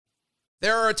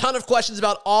There are a ton of questions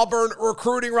about Auburn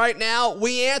recruiting right now.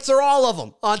 We answer all of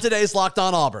them on today's Locked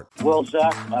On Auburn. Well,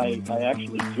 Zach, I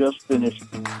actually just finished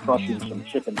crushing some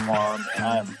chicken farm,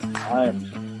 and I am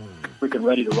freaking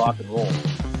ready to rock and roll.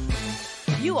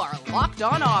 You are Locked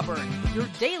On Auburn, your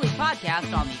daily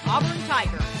podcast on the Auburn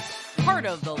Tigers. Part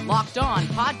of the Locked On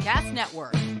Podcast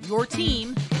Network, your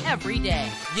team every day.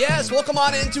 Yes, welcome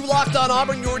on into Locked On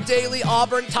Auburn, your daily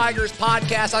Auburn Tigers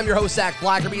podcast. I'm your host, Zach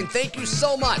Blackerby, and thank you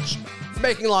so much for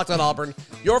making Locked On Auburn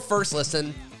your first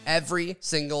listen every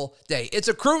single day. It's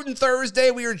a Recruiting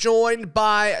Thursday. We are joined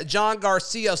by John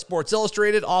Garcia of Sports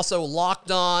Illustrated, also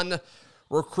Locked On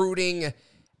recruiting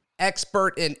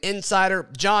expert and insider.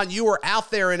 John, you were out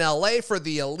there in LA for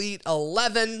the Elite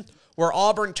 11, where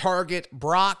Auburn target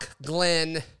Brock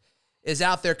Glenn is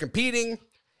out there competing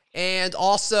and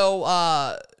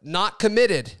also not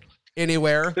committed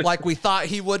anywhere like we thought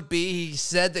he would be. He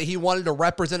said that he wanted to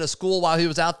represent a school while he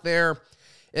was out there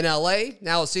in LA.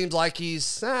 Now it seems like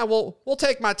he's, we'll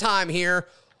take my time here.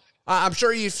 I'm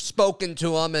sure you've spoken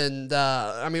to him, and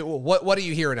what are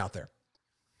you hearing out there?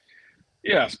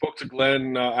 Yeah, I spoke to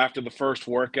Glenn after the first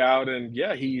workout, and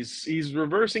yeah, he's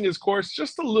reversing his course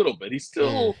just a little bit. He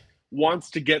still wants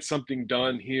to get something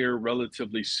done here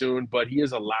relatively soon, but he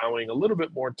is allowing a little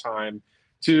bit more time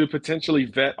to potentially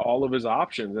vet all of his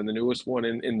options. And the newest one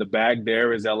in the bag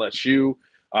there is LSU.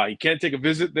 He can't take a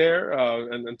visit there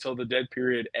until the dead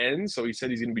period ends. So he said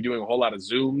he's going to be doing a whole lot of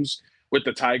Zooms with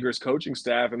the Tigers coaching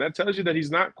staff. And that tells you that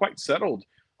he's not quite settled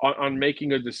on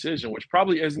making a decision, which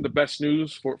probably isn't the best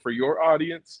news for your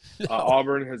audience.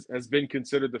 Auburn has been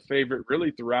considered the favorite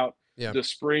really throughout the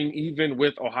spring, even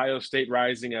with Ohio State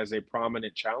rising as a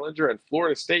prominent challenger and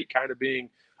Florida State kind of being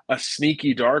a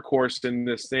sneaky dark horse in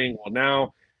this thing. Well,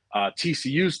 now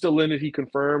TCU's still in it, he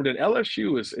confirmed, and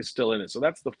LSU is still in it. So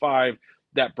that's the five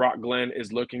that Brock Glenn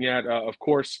is looking at. Of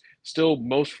course, still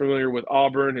most familiar with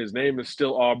Auburn. His name is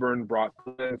still Auburn, Brock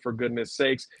Glenn, for goodness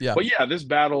sakes. Yeah. But yeah, this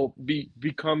battle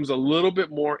becomes a little bit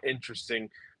more interesting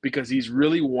because he's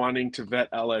really wanting to vet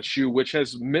LSU, which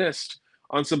has missed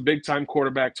on some big-time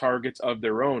quarterback targets of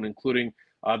their own, including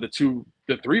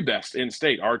the three best in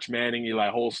state, Arch Manning, Eli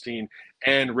Holstein,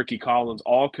 and Ricky Collins,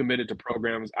 all committed to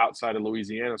programs outside of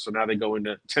Louisiana. So now they go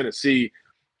into Tennessee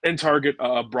and target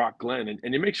Brock Glenn.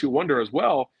 And it makes you wonder as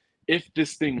well if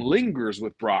this thing lingers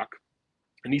with Brock,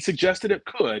 and he suggested it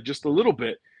could just a little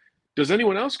bit, does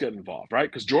anyone else get involved, right?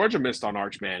 Because Georgia missed on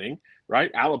Arch Manning,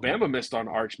 right? Alabama missed on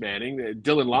Arch Manning.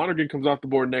 Dylan Lonergan comes off the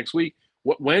board next week.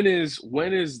 When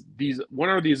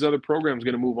are these other programs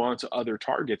going to move on to other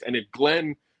targets? And if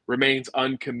Glenn remains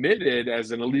uncommitted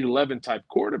as an Elite 11 type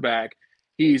quarterback,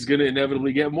 he's going to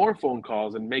inevitably get more phone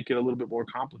calls and make it a little bit more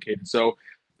complicated. So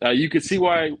you could see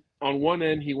why on one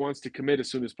end he wants to commit as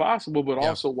soon as possible, but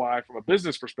also why from a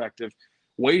business perspective,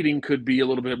 waiting could be a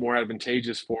little bit more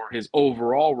advantageous for his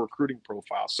overall recruiting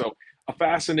profile. So a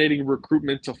fascinating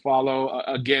recruitment to follow.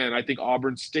 Again, I think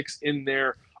Auburn sticks in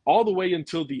there all the way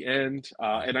until the end.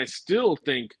 And I still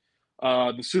think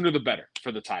the sooner the better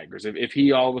for the Tigers. If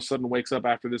he all of a sudden wakes up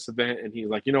after this event and he's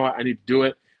like, you know what, I need to do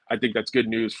it, I think that's good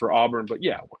news for Auburn. But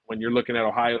yeah, when you're looking at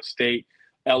Ohio State,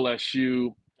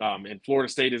 LSU, and Florida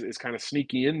State is kind of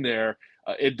sneaky in there,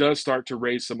 it does start to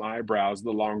raise some eyebrows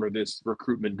the longer this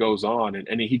recruitment goes on.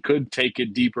 And he could take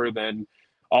it deeper than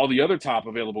all the other top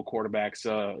available quarterbacks,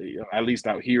 at least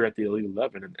out here at the Elite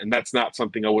 11. And that's not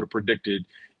something I would have predicted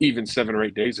even 7 or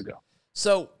 8 days ago.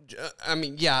 So,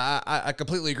 I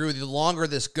completely agree with you. The longer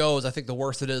this goes, I think the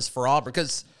worse it is for Auburn,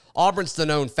 because Auburn's the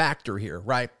known factor here,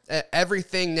 right?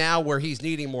 Everything now where he's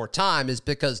needing more time is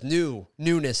because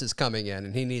newness is coming in,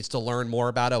 and he needs to learn more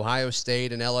about Ohio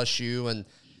State and LSU and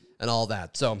all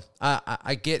that. So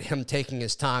I get him taking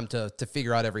his time to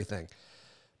figure out everything.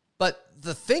 But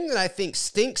the thing that I think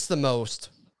stinks the most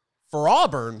for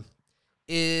Auburn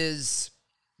is,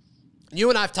 you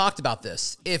and I have talked about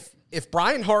this. If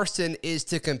Bryan Harsin is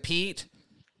to compete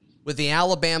with the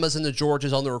Alabamas and the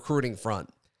Georgias on the recruiting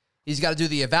front, he's got to do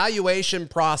the evaluation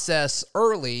process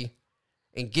early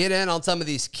and get in on some of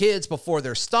these kids before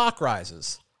their stock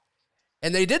rises.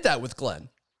 And they did that with Glenn.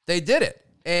 They did it.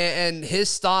 And his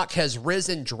stock has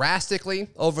risen drastically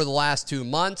over the last 2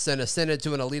 months and ascended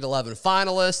to an Elite 11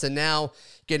 finalist, and now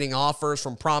getting offers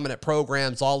from prominent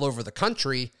programs all over the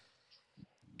country.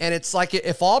 And it's like,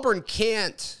 if Auburn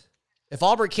can't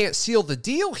seal the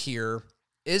deal here,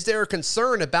 is there a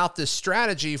concern about this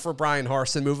strategy for Bryan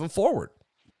Harsin moving forward?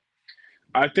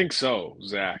 I think so,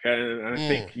 Zach. And I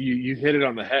think you hit it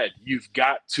on the head. You've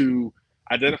got to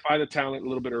identify the talent a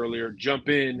little bit earlier, jump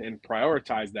in and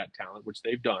prioritize that talent, which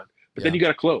they've done. But then you got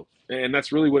to close. And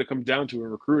that's really what it comes down to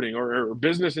in recruiting or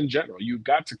business in general. You've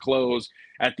got to close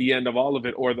at the end of all of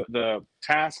it, or the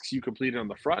tasks you completed on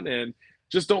the front end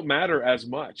just don't matter as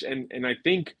much. And I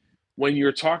think when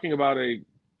you're talking about a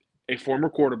former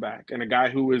quarterback and a guy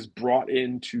who is brought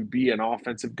in to be an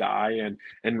offensive guy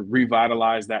and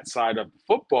revitalize that side of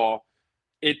football,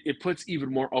 it puts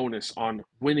even more onus on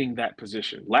winning that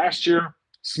position. Last year,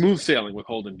 smooth sailing with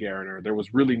Holden Geriner. There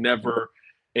was really never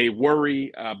a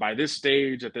worry by this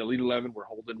stage at the Elite 11 where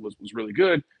Holden was really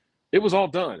good. It was all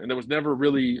done, and there was never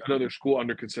really another school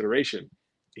under consideration.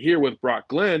 Here with Brock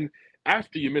Glenn,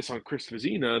 after you miss on Chris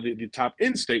Vizina, the top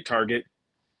in-state target,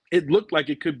 it looked like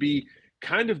it could be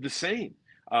kind of the same.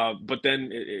 But then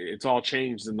it's all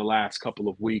changed in the last couple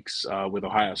of weeks with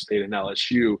Ohio State and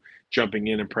LSU jumping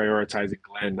in and prioritizing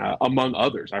Glenn, among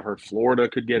others. I've heard Florida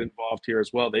could get involved here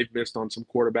as well. They've missed on some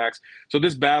quarterbacks. So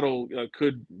this battle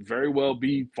could very well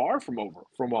be far from over,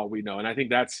 from all we know. And I think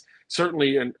that's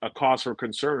certainly a cause for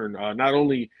concern, not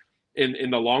only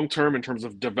in the long term in terms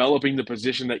of developing the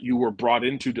position that you were brought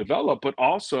in to develop, but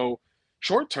also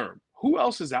short term. Who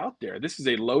else is out there? This is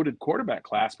a loaded quarterback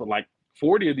class, but like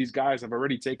 40 of these guys have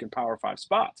already taken Power 5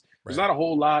 spots. There's not a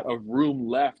whole lot of room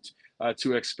left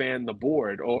to expand the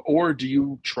board. Or do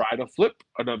you try to flip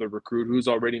another recruit who's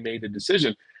already made a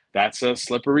decision? That's a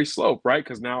slippery slope, right?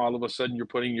 Because now all of a sudden you're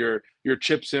putting your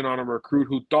chips in on a recruit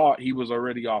who thought he was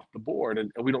already off the board.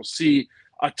 And we don't see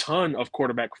a ton of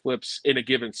quarterback flips in a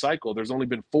given cycle. There's only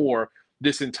been 4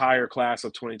 this entire class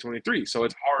of 2023. So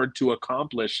it's hard to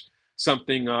accomplish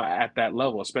something at that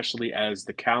level, especially as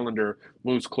the calendar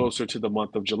moves closer to the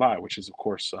month of July, which is, of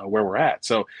course, where we're at.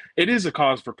 So it is a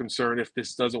cause for concern if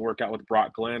this doesn't work out with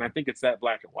Brock Glenn. I think it's that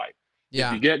black and white. Yeah.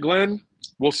 If you get Glenn,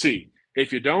 we'll see.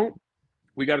 If you don't,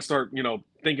 we got to start,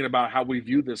 thinking about how we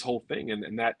view this whole thing.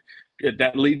 And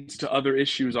that leads to other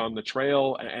issues on the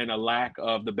trail and a lack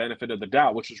of the benefit of the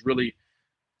doubt, which is really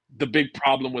the big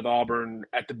problem with Auburn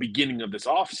at the beginning of this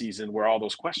offseason, where all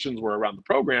those questions were around the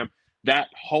program. That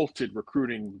halted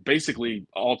recruiting basically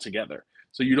altogether.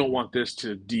 So you don't want this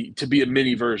to be a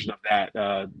mini version of that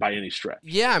by any stretch.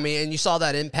 Yeah, I mean, and you saw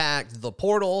that impact the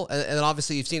portal, and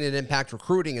obviously you've seen it impact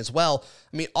recruiting as well.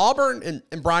 I mean, Auburn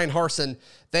and Brian Harsin,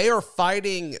 they are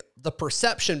fighting the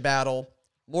perception battle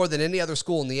more than any other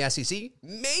school in the SEC,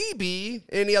 maybe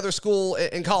any other school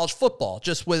in college football,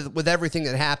 just with everything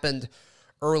that happened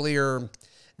earlier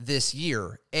this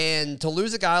year. And to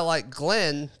lose a guy like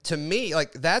Glenn, to me,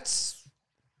 like it's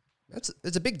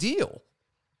a big deal.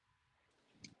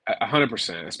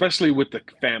 100%, especially with the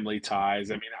family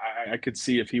ties. I mean, I could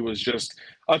see if he was just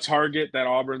a target that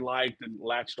Auburn liked and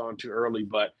latched onto early,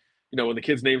 but when the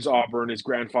kid's name's Auburn, his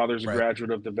grandfather's a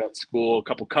graduate of the vet school, a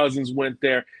couple cousins went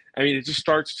there. I mean, it just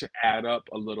starts to add up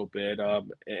a little bit,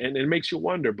 and it makes you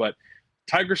wonder. But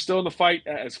Tiger's still in the fight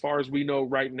as far as we know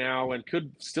right now, and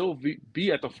could still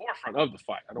be at the forefront of the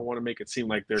fight. I don't want to make it seem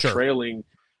like they're trailing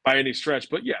by any stretch,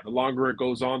 but yeah, the longer it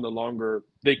goes on, the longer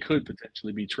they could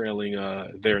potentially be trailing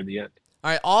there in the end. All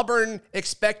right, Auburn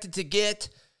expected to get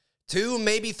 2,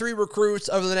 maybe 3 recruits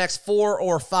over the next 4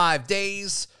 or 5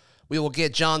 days. We will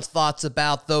get John's thoughts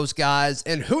about those guys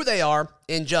and who they are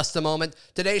in just a moment.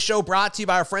 Today's show brought to you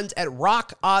by our friends at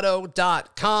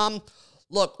rockauto.com.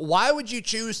 Look, why would you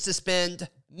choose to spend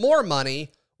more money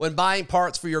when buying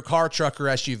parts for your car, truck, or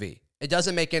SUV? It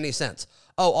doesn't make any sense.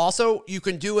 Oh, also, you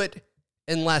can do it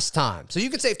in less time. So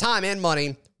you can save time and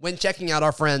money when checking out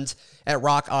our friends at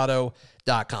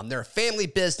rockauto.com. They're a family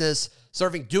business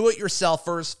serving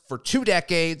do-it-yourselfers for 2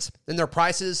 decades, and their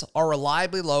prices are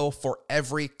reliably low for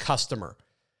every customer.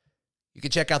 You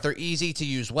can check out their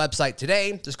easy-to-use website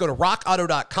today. Just go to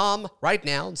rockauto.com right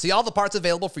now and see all the parts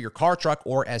available for your car, truck,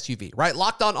 or SUV. Right?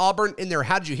 Locked On Auburn in their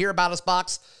How Did You Hear About Us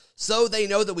box, so they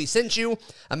know that we sent you.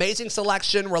 Amazing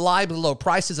selection, reliably low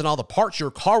prices, and all the parts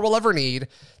your car will ever need.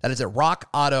 That is at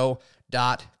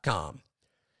rockauto.com.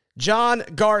 John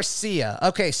Garcia.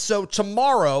 Okay, so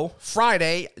tomorrow,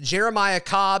 Friday, Jeremiah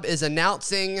Cobb is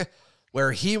announcing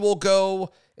where he will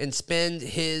go and spend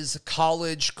his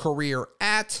college career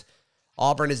at.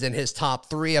 Auburn is in his top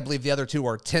 3. I believe the other 2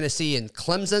 are Tennessee and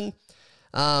Clemson.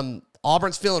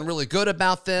 Auburn's feeling really good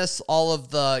about this. All of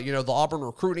the Auburn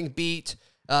recruiting beat,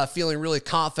 feeling really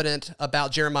confident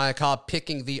about Jeremiah Cobb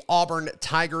picking the Auburn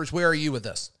Tigers. Where are you with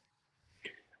this?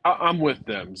 I'm with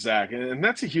them, Zach, and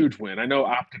that's a huge win. I know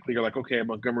optically you're like, okay,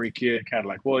 Montgomery kid,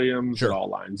 Cadillac Williams, It all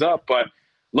lines up. But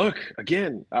look,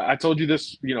 again, I told you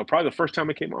this, probably the first time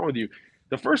I came on with you.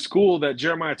 The first school that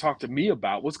Jeremiah talked to me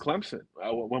about was Clemson.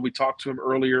 When we talked to him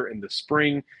earlier in the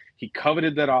spring, he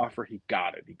coveted that offer. He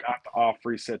got it. He got the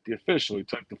offer. He said the official. He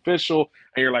took the official.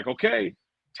 And you're like, okay,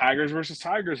 Tigers versus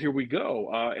Tigers, here we go.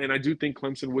 And I do think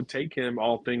Clemson would take him,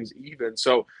 all things even.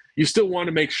 So you still want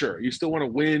to make sure. You still want to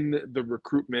win the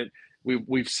recruitment.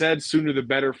 We've said sooner the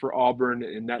better for Auburn,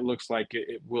 and that looks like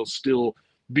it will still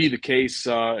be the case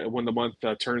when the month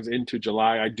turns into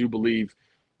July. I do believe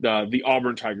the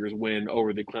Auburn Tigers win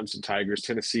over the Clemson Tigers.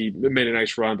 Tennessee made a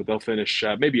nice run, but they'll finish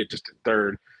maybe at just a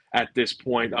third at this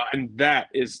point. And that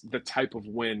is the type of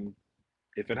win,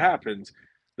 if it happens,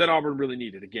 that Auburn really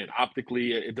needed. Again,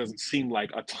 optically, it doesn't seem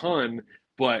like a ton,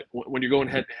 but when you're going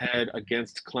head-to-head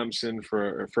against Clemson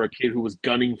for a kid who was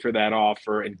gunning for that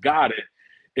offer and got it,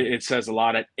 it says a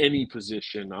lot at any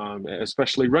position,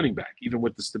 especially running back, even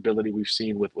with the stability we've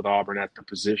seen with Auburn at the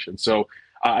position. So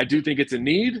I do think it's a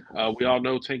need. We all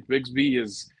know Tank Bigsby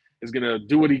is going to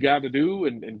do what he got to do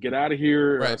and get out of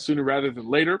here sooner rather than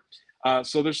later.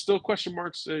 So there's still question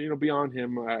marks, beyond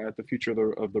him at the future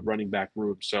of the running back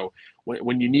room. So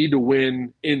when you need to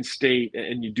win in state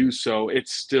and you do so,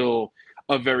 it's still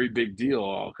a very big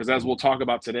deal. Because as we'll talk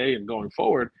about today and going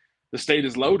forward, the state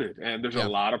is loaded, and there's a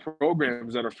lot of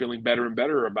programs that are feeling better and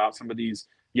better about some of these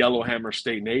Yellowhammer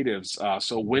State natives.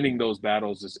 So winning those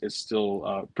battles is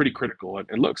still pretty critical.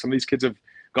 And look, some of these kids have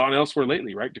gone elsewhere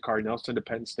lately, right? Dakari Nelson to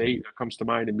Penn State comes to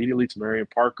mind immediately, to Marion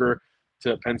Parker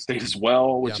to Penn State as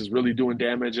well, which is really doing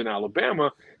damage in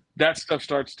Alabama. That stuff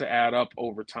starts to add up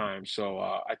over time. So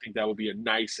I think that would be a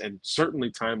nice and certainly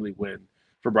timely win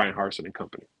for Brian Harsin and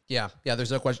company. Yeah,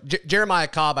 there's no question. Jeremiah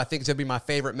Cobb, I think, is going to be my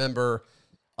favorite member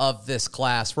of this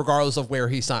class, regardless of where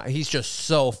he's signed. He's just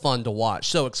so fun to watch,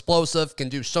 so explosive, can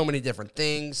do so many different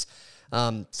things.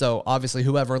 So obviously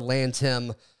whoever lands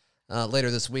him later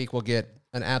this week will get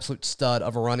an absolute stud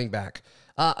of a running back.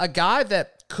 A guy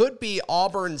that could be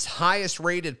Auburn's highest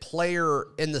rated player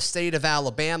in the state of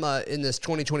Alabama in this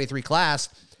 2023 class,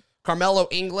 Carmelo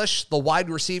English, the wide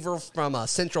receiver from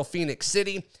Central Phoenix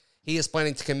City. He is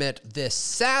planning to commit this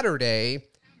Saturday,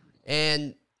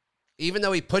 and even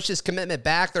though he pushed his commitment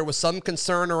back, there was some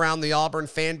concern around the Auburn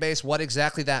fan base what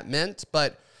exactly that meant.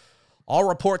 But all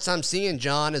reports I'm seeing,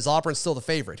 John, is Auburn's still the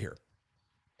favorite here.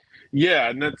 Yeah,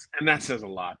 and that says a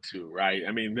lot too, right?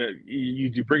 I mean,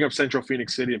 you bring up Central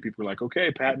Phoenix City, and people are like,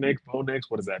 okay, Pat Nix, Bo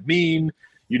Nix, what does that mean?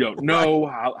 You don't know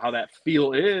how that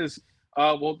feel is.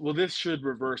 Well, this should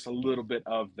reverse a little bit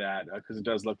of that because it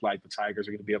does look like the Tigers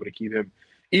are going to be able to keep him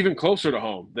even closer to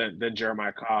home than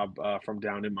Jeremiah Cobb from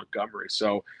down in Montgomery.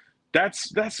 So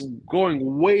that's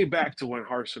going way back to when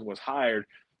Harsin was hired.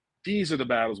 These are the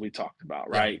battles we talked about,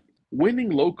 right? Winning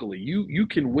locally, you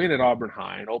can win at Auburn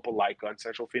High and Opelika and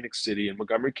Central Phoenix City and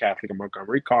Montgomery Catholic and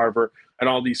Montgomery Carver and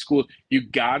all these schools. You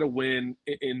got to win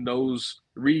in those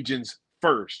regions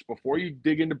first before you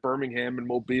dig into Birmingham and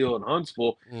Mobile and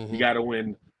Huntsville. You got to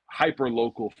win hyper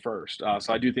local first.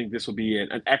 So I do think this will be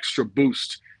an extra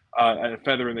boost, a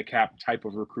feather in the cap type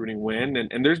of recruiting win.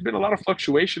 And there's been a lot of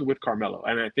fluctuation with Carmelo,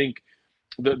 and I think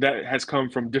that has come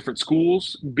from different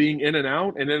schools being in and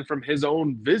out, and then from his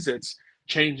own visits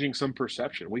changing some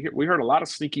perception. We heard a lot of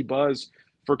sneaky buzz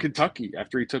for Kentucky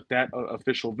after he took that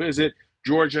official visit.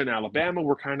 Georgia and Alabama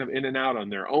were kind of in and out on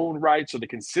their own right. So the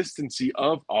consistency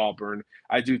of Auburn,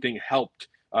 I do think, helped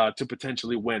to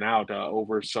potentially win out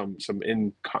over some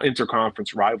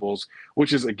interconference rivals,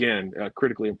 which is, again,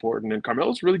 critically important. And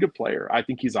Carmelo's a really good player. I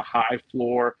think he's a high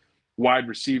floor wide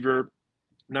receiver,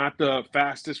 not the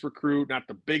fastest recruit, not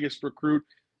the biggest recruit,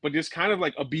 but just kind of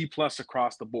like a B+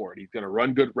 across the board. He's going to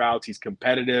run good routes. He's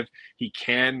competitive. He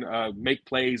can make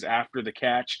plays after the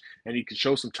catch, and he can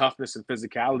show some toughness and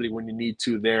physicality when you need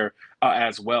to there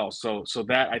as well. So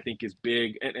that, I think, is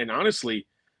big. And honestly,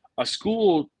 a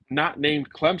school not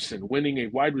named Clemson winning a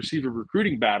wide receiver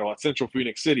recruiting battle at Central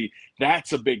Phoenix City,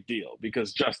 that's a big deal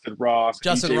because Justin Ross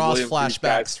Williams,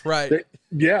 flashbacks, right?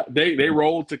 They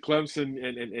rolled to Clemson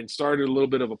and started a little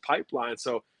bit of a pipeline.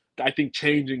 So I think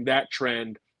changing that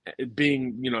trend,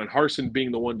 being, and Harsin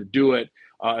being the one to do it,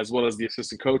 as well as the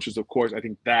assistant coaches, of course, I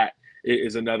think that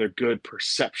is another good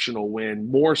perceptional win,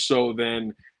 more so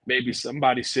than maybe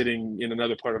somebody sitting in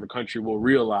another part of the country will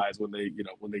realize when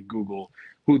they Google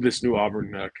who this new Auburn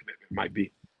commitment might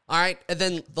be. All right, and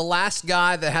then the last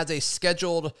guy that has a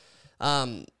scheduled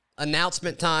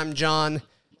announcement time, John,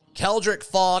 Keldrick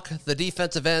Falk, the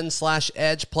defensive end /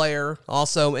 edge player,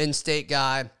 also in-state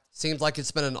guy. Seems like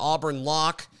it's been an Auburn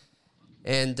lock.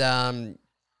 And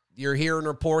you're hearing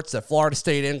reports that Florida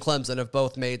State and Clemson have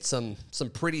both made some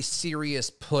pretty serious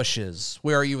pushes.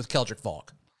 Where are you with Keldrick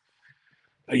Falk?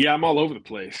 Yeah, I'm all over the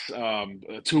place.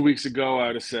 2 weeks ago, I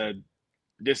would have said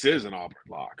this is an Auburn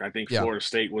lock. I think Florida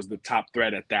State was the top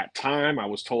threat at that time. I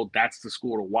was told that's the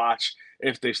school to watch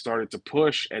if they started to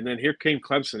push. And then here came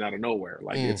Clemson out of nowhere.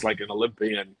 It's like an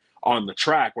Olympian on the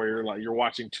track, where you're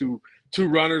watching two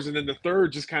runners, and then the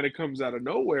third just kind of comes out of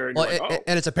nowhere, and Well, you're like, oh.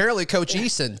 and it's apparently Coach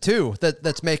Eason too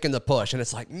that's making the push, and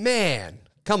it's like, man,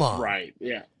 come on. Right.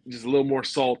 Yeah. Just a little more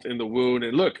salt in the wound.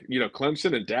 And look,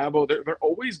 Clemson and Dabo, they're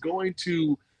always going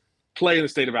to play in the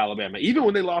state of Alabama, even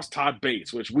when they lost Todd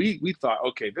Bates, which we thought,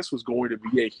 okay, this was going to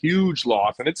be a huge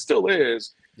loss, and it still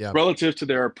is relative to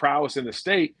their prowess in the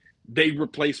state. They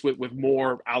replaced with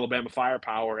more Alabama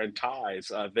firepower and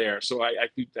ties there. So I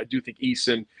do think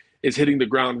Eason is hitting the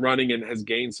ground running and has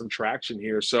gained some traction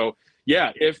here. So,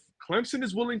 yeah, if Clemson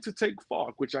is willing to take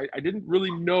Falk, which I didn't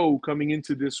really know coming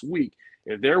into this week,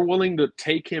 if they're willing to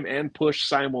take him and push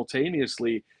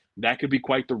simultaneously, that could be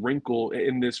quite the wrinkle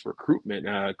in this recruitment.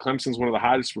 Clemson's one of the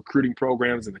hottest recruiting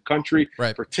programs in the country,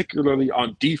 particularly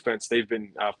on defense. They've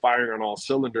been firing on all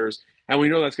cylinders, and we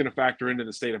know that's going to factor into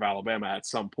the state of Alabama at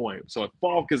some point. So if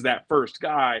Falk is that first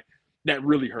guy, that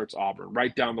really hurts Auburn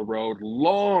right down the road.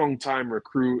 Long-time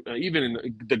recruit, even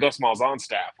in the Gus Malzahn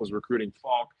staff was recruiting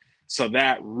Falk. So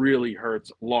that really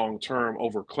hurts long-term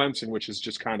over Clemson, which is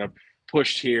just kind of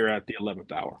pushed here at the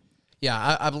 11th hour.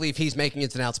 Yeah, I believe he's making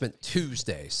his announcement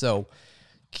Tuesday. So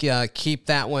keep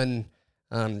that one,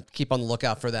 keep on the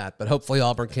lookout for that. But hopefully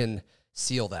Auburn can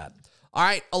seal that. All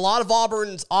right, a lot of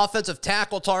Auburn's offensive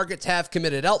tackle targets have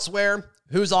committed elsewhere.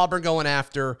 Who's Auburn going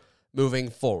after moving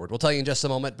forward? We'll tell you in just a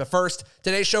moment. But first,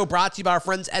 today's show brought to you by our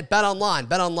friends at BetOnline.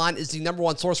 BetOnline is the number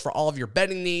one source for all of your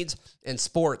betting needs and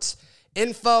sports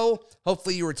info.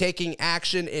 Hopefully you were taking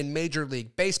action in Major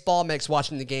League Baseball. Makes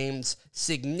watching the games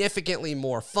significantly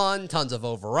more fun. Tons of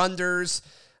over-unders.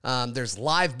 There's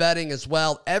live betting as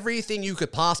well. Everything you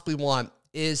could possibly want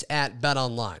is at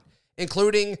BetOnline,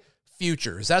 including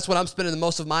futures. That's what I'm spending the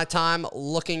most of my time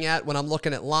looking at when I'm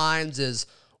looking at lines, is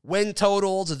win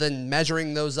totals, and then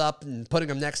measuring those up and putting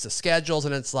them next to schedules.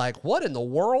 And it's like, what in the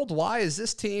world? Why is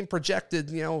this team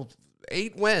projected,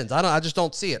 8 wins? I just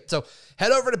don't see it. So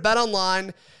head over to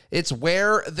BetOnline. It's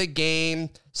where the game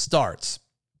starts.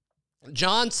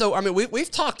 John, so,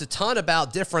 we've talked a ton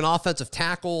about different offensive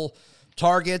tackle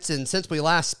targets, and since we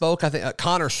last spoke, I think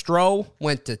Connor Stroh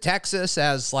went to Texas,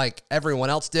 as like everyone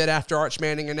else did after Arch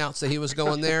Manning announced that he was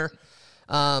going there.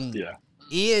 Ian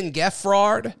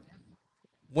Geffrard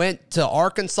went to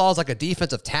Arkansas as like a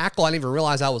defensive tackle. I didn't even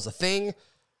realize that was a thing.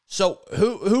 So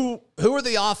who are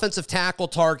the offensive tackle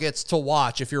targets to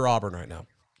watch if you're Auburn right now?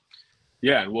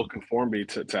 Yeah, and will conform me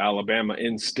to Alabama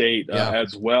in-state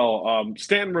as well.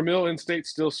 Stanton Ramil in-state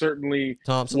still certainly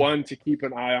one to keep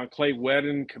an eye on. Clay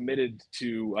Wedden committed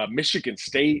to Michigan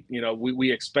State.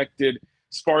 We expected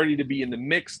Sparty to be in the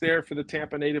mix there for the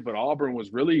Tampa native, but Auburn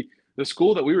was really the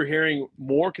school that we were hearing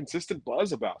more consistent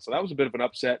buzz about. So that was a bit of an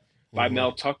upset by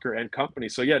Mel Tucker and company.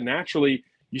 So, yeah, naturally,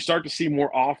 you start to see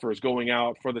more offers going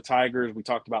out for the Tigers. We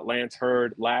talked about Lance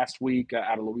Hurd last week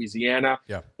out of Louisiana.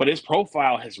 Yeah. But his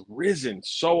profile has risen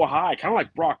so high, kind of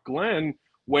like Brock Glenn,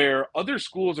 where other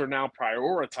schools are now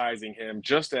prioritizing him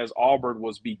just as Auburn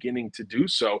was beginning to do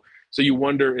so. So you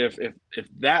wonder if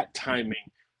that timing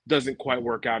doesn't quite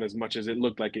work out as much as it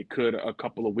looked like it could a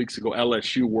couple of weeks ago.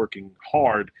 LSU working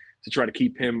hard to try to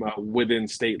keep him within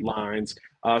state lines.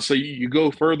 So you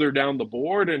go further down the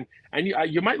board, and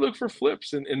you might look for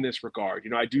flips in this regard.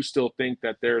 I do still think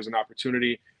that there's an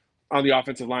opportunity on the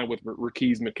offensive line with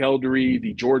Rakeez McElderry,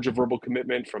 the Georgia verbal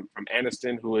commitment from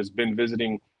Aniston, who has been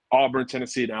visiting Auburn,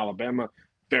 Tennessee, and Alabama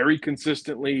very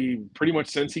consistently, pretty much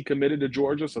since he committed to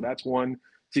Georgia. So that's one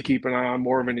to keep an eye on,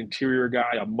 more of an interior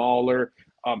guy, a mauler.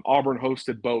 Auburn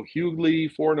hosted Bo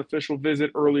Hughley for an official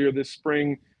visit earlier this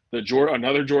spring.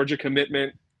 Another Georgia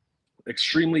commitment,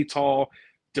 extremely tall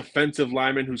defensive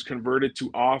lineman who's converted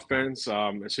to offense.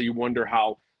 So you wonder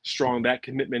how strong that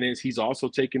commitment is. He's also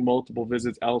taken multiple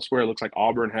visits elsewhere. It looks like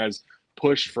Auburn has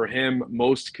pushed for him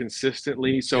most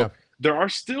consistently. So there are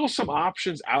still some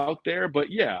options out there, but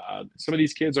some of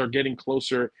these kids are getting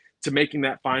closer to making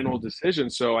that final decision.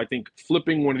 So I think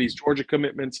flipping one of these Georgia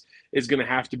commitments is going to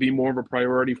have to be more of a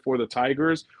priority for the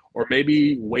Tigers, or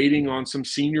maybe waiting on some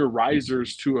senior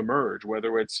risers to emerge,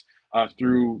 whether it's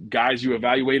through guys you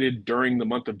evaluated during the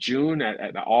month of June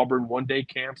at Auburn one-day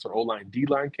camps or O-line,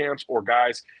 D-line camps, or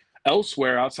guys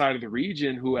elsewhere outside of the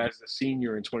region who, as a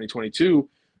senior in 2022,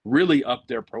 really upped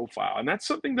their profile. And that's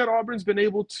something that Auburn's been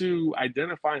able to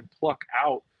identify and pluck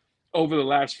out over the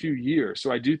last few years.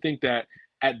 So I do think that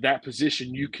at that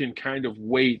position, you can kind of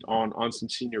wait on some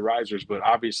senior risers, but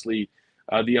obviously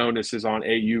the onus is on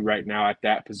AU right now at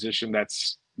that position.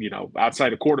 That's,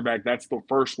 outside of quarterback, that's the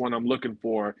first one I'm looking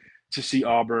for to see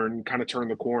Auburn kind of turn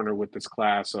the corner with this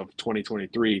class of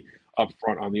 2023 up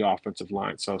front on the offensive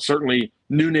line. So certainly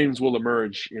new names will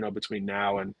emerge, between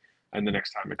now and the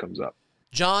next time it comes up.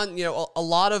 John, a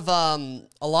lot of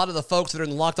the folks that are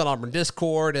in the Locked On Auburn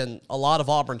Discord and a lot of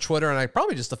Auburn Twitter, and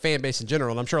probably just the fan base in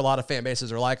general, and I'm sure a lot of fan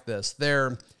bases are like this.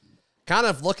 They're kind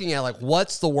of looking at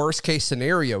what's the worst case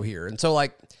scenario here, and so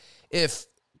if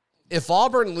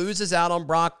Auburn loses out on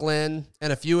Brock Glenn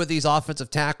and a few of these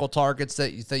offensive tackle targets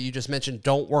that you just mentioned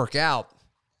don't work out,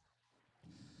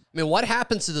 I mean, what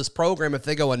happens to this program if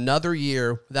they go another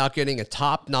year without getting a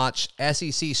top-notch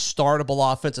SEC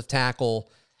startable offensive tackle?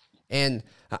 And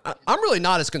I'm really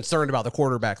not as concerned about the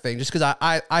quarterback thing, just because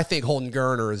I think Holden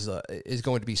Geriner is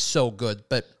going to be so good,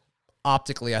 but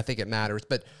optically I think it matters.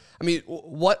 But I mean,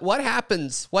 what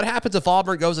happens? What happens if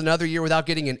Auburn goes another year without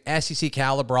getting an SEC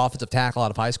caliber offensive tackle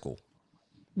out of high school?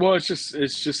 Well, it's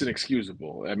just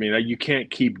inexcusable. I mean, you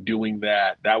can't keep doing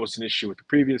that. That was an issue with the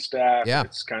previous staff. Yeah.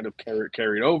 It's kind of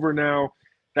carried over now.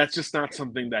 That's just not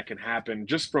something that can happen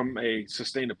just from a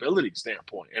sustainability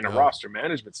standpoint and a roster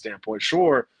management standpoint.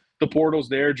 Sure, the portal's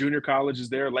there, junior college is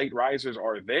there, late risers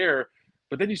are there,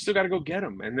 but then you still got to go get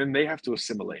them, and then they have to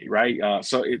assimilate, right?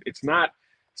 So it's not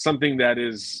something that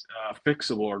is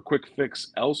fixable or quick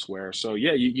fix elsewhere. So,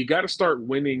 yeah, you got to start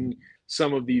winning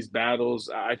some of these battles.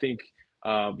 I think,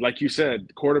 like you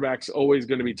said, quarterback's always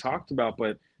going to be talked about,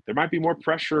 but there might be more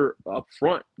pressure up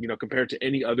front, compared to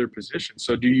any other position.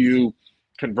 So do you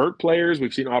convert players?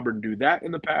 We've seen Auburn do that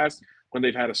in the past when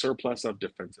they've had a surplus of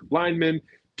defensive linemen.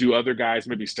 Do other guys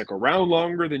maybe stick around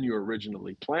longer than you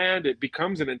originally planned? It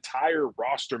becomes an entire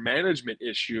roster management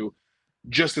issue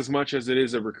just as much as it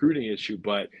is a recruiting issue.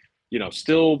 But,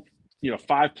 still,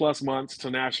 5+ months to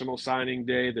National Signing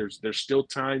Day. There's still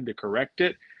time to correct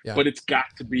it, but it's got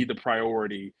to be the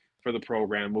priority for the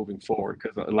program moving forward.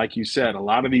 Because like you said, a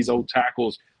lot of these old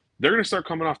tackles, they're going to start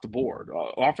coming off the board.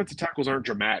 Offensive tackles aren't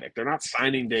dramatic. They're not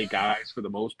signing day guys for the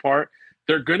most part.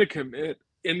 They're going to commit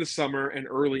in the summer and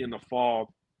early in the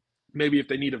fall, maybe if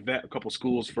they need to vet a couple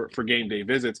schools for game day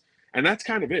visits. And that's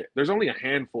kind of it. There's only a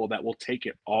handful that will take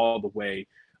it all the way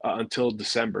until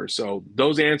December. So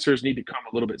those answers need to come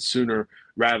a little bit sooner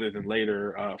rather than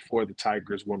later for the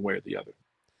Tigers, one way or the other.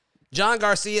 John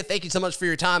Garcia, thank you so much for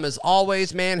your time. As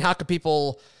always, man, how can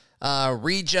people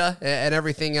read you and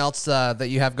everything else that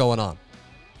you have going on?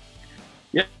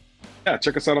 Yeah,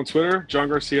 check us out on Twitter,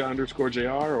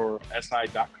 JohnGarcia_JR or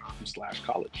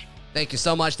si.com/college. Thank you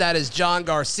so much. That is John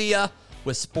Garcia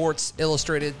with Sports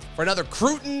Illustrated for another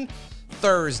Cruton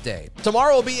Thursday.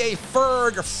 Tomorrow will be a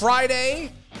Ferg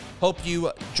Friday. Hope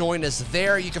you join us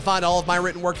there. You can find all of my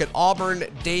written work at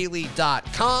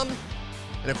auburndaily.com.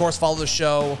 And, of course, follow the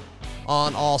show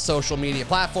on all social media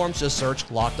platforms. Just search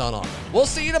Locked On Auburn. We'll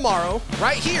see you tomorrow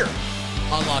right here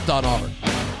on Locked On Auburn.